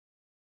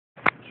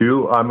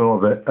Hugh, I'm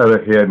over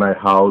here in my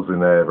house in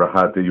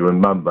Rahati. You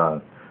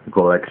remember the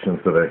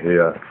collections over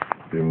here?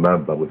 You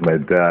remember with my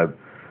dad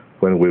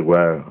when we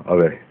were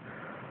over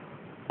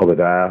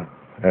there,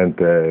 and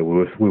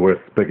we were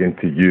speaking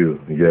to you.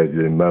 Yes,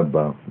 you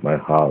remember my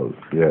house.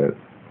 Yes,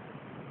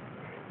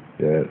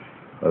 yes,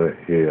 over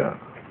here.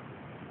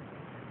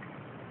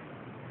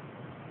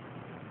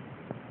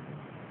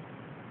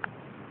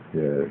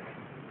 Yes,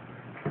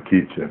 the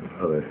kitchen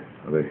over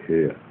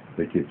here,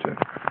 the kitchen.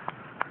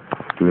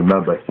 You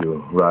remember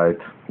you, right?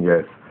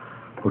 Yes.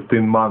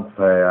 14 months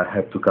I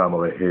had to come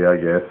over here.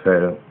 Yes,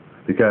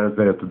 because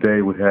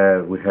today we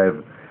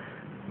have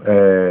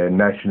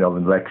national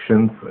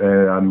elections,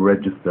 and I'm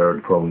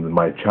registered from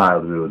my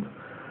childhood.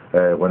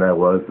 When I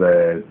was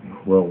a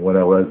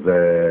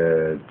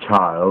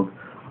child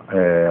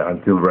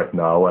until right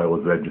now, I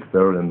was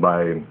registered, and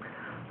my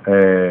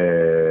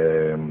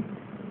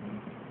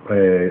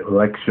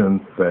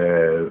elections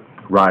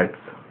rights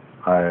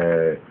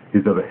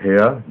is over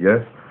here.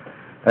 Yes.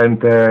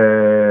 And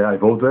I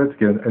voted,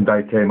 and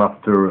I came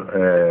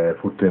after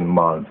 14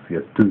 months,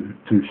 yes, to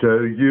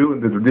show you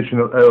the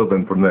traditional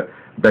oven from the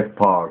back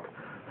part,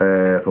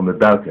 from the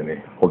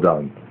balcony. Hold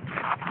on.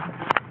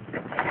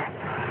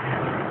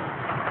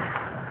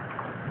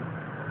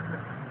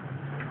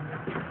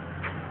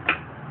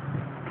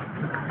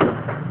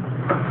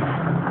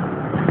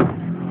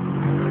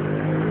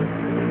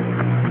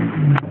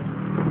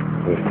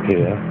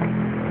 Here.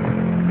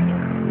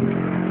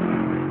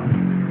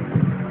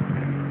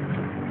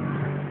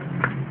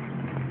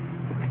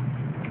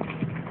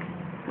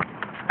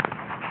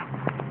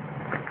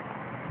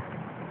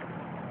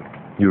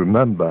 You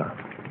remember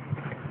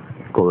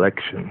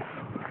collections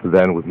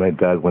then with my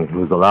dad when he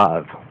was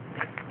alive.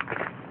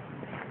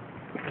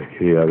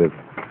 Here the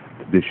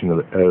traditional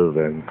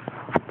oven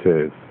it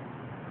is.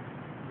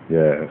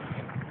 Yes.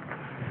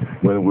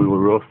 When we were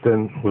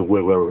roasting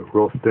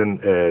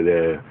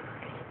the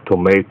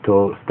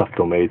stuffed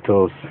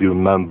tomatoes, you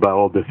remember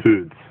all the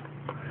foods.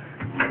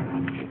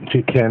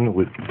 Chicken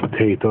with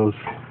potatoes,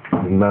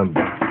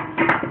 remember?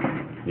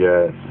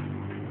 Yes.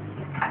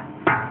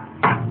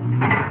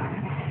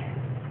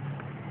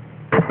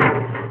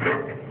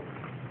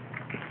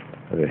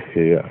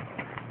 Here,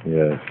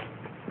 yes.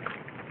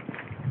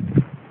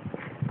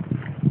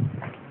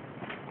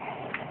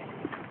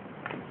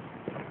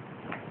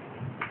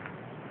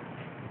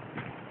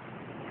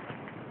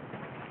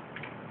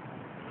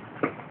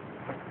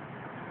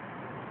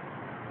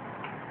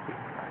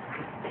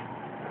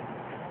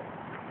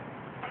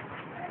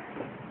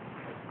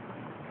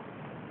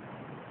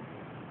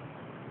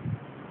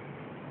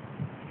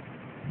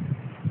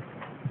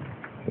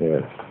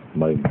 Yes,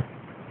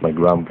 my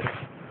grandpa's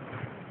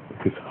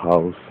his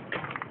house.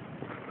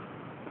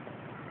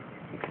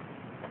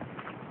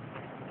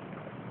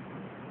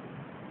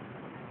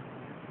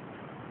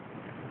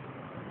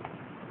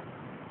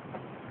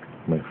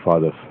 My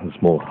father's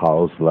small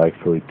house, like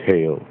fairy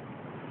tale.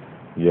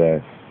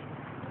 Yes,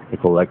 a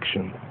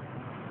collection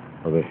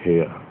over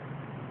here.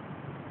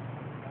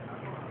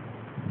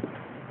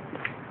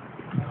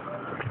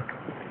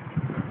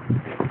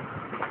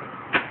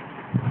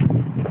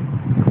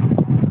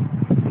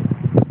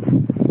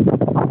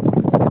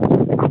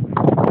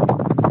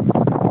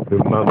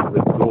 Remember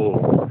the tall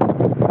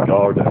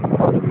garden,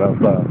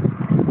 remember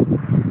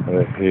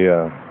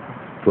here,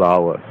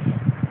 flowers.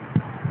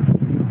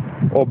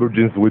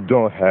 Aubergines we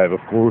don't have, of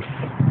course,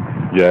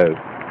 yes.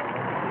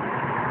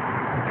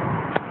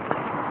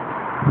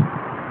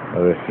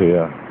 Over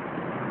here.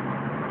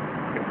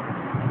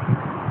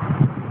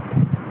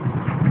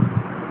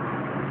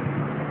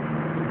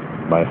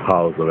 My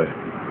house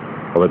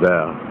over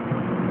there.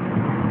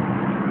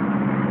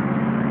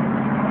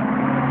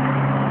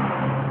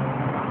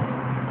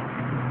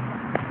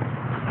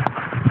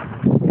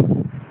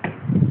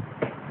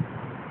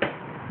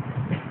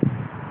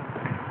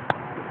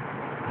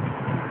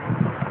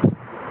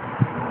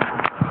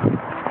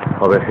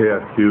 Over here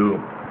too,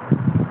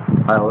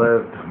 I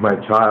lived my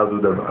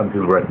childhood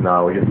until right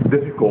now. It's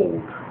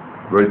difficult,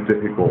 very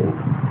difficult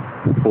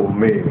for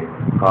me to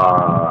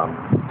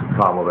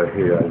come over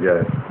here.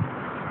 Yes,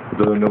 I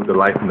don't know the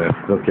lightness.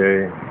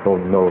 Okay,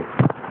 don't know.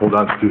 Hold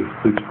on to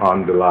switch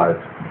on the light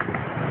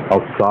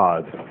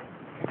outside.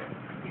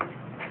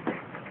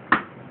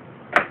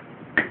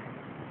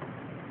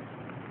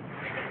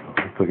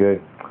 It's okay.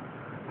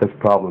 There's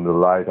problem the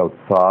light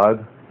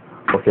outside.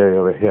 Okay,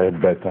 over here it's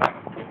better.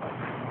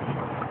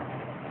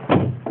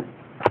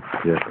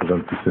 Yes, I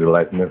don't see the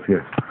lightness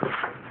here.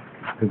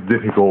 It's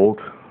difficult.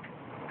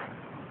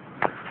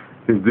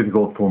 It's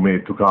difficult for me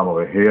to come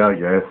over here.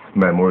 Yes,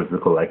 memories, the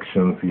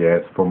collections.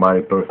 Yes, for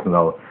my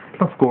personal,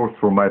 of course,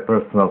 for my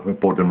personal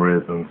important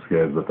reasons.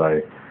 Yes, that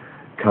I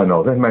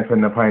cannot. And my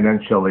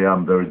financially,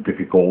 I'm very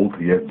difficult.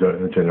 Yes,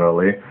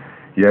 generally.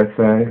 Yes,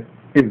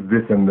 is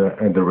this and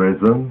the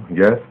reason?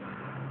 Yes,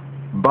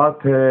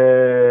 but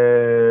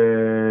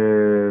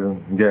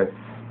yes,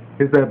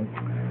 is that.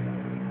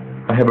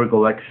 I have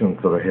recollections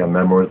over here,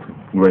 memories,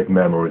 great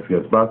memories,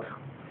 yes, but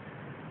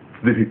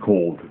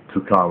difficult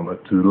to come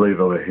to live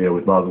over here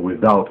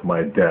without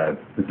my dad.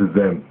 This is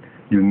a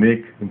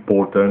unique,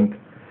 important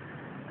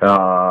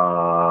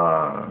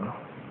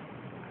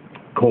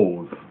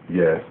cause,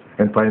 yes.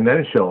 And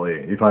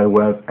financially, if I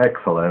was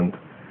excellent,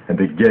 and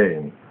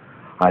again,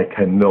 I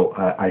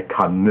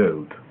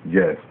cannot,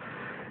 yes.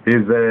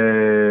 Is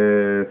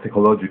a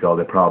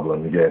psychological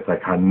problem, yes. I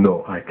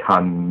cannot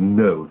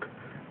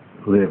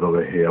live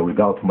over here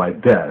without my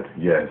dad,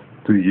 yes.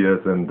 2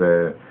 years and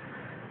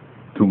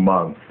 2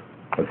 months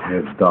that he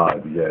has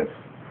died, yes.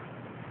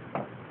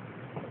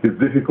 It's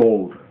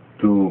difficult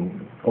to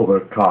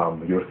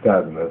overcome your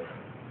sadness.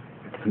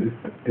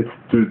 It's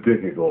too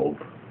difficult,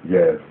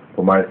 yes,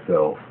 for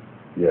myself,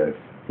 yes.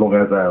 As long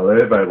as I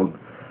live,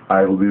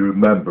 I will be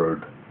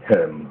remembered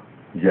him,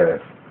 yes.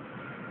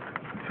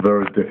 It's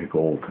very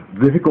difficult.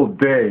 Difficult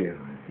day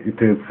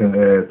it is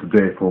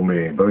today for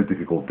me. Very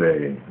difficult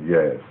day,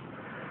 yes.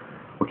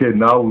 Okay,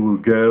 now we will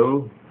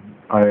go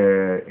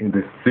in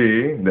the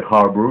sea, in the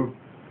harbor,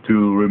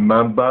 to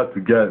remember to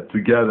get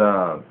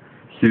together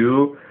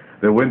Hugh,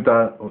 the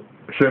winter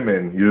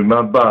swimming. You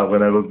remember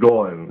when I was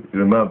going? You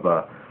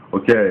remember?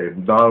 Okay,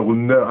 now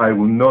I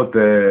will not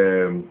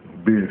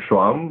be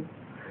swam,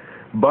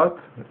 but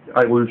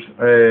I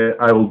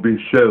will be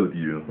showed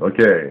you.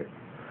 Okay.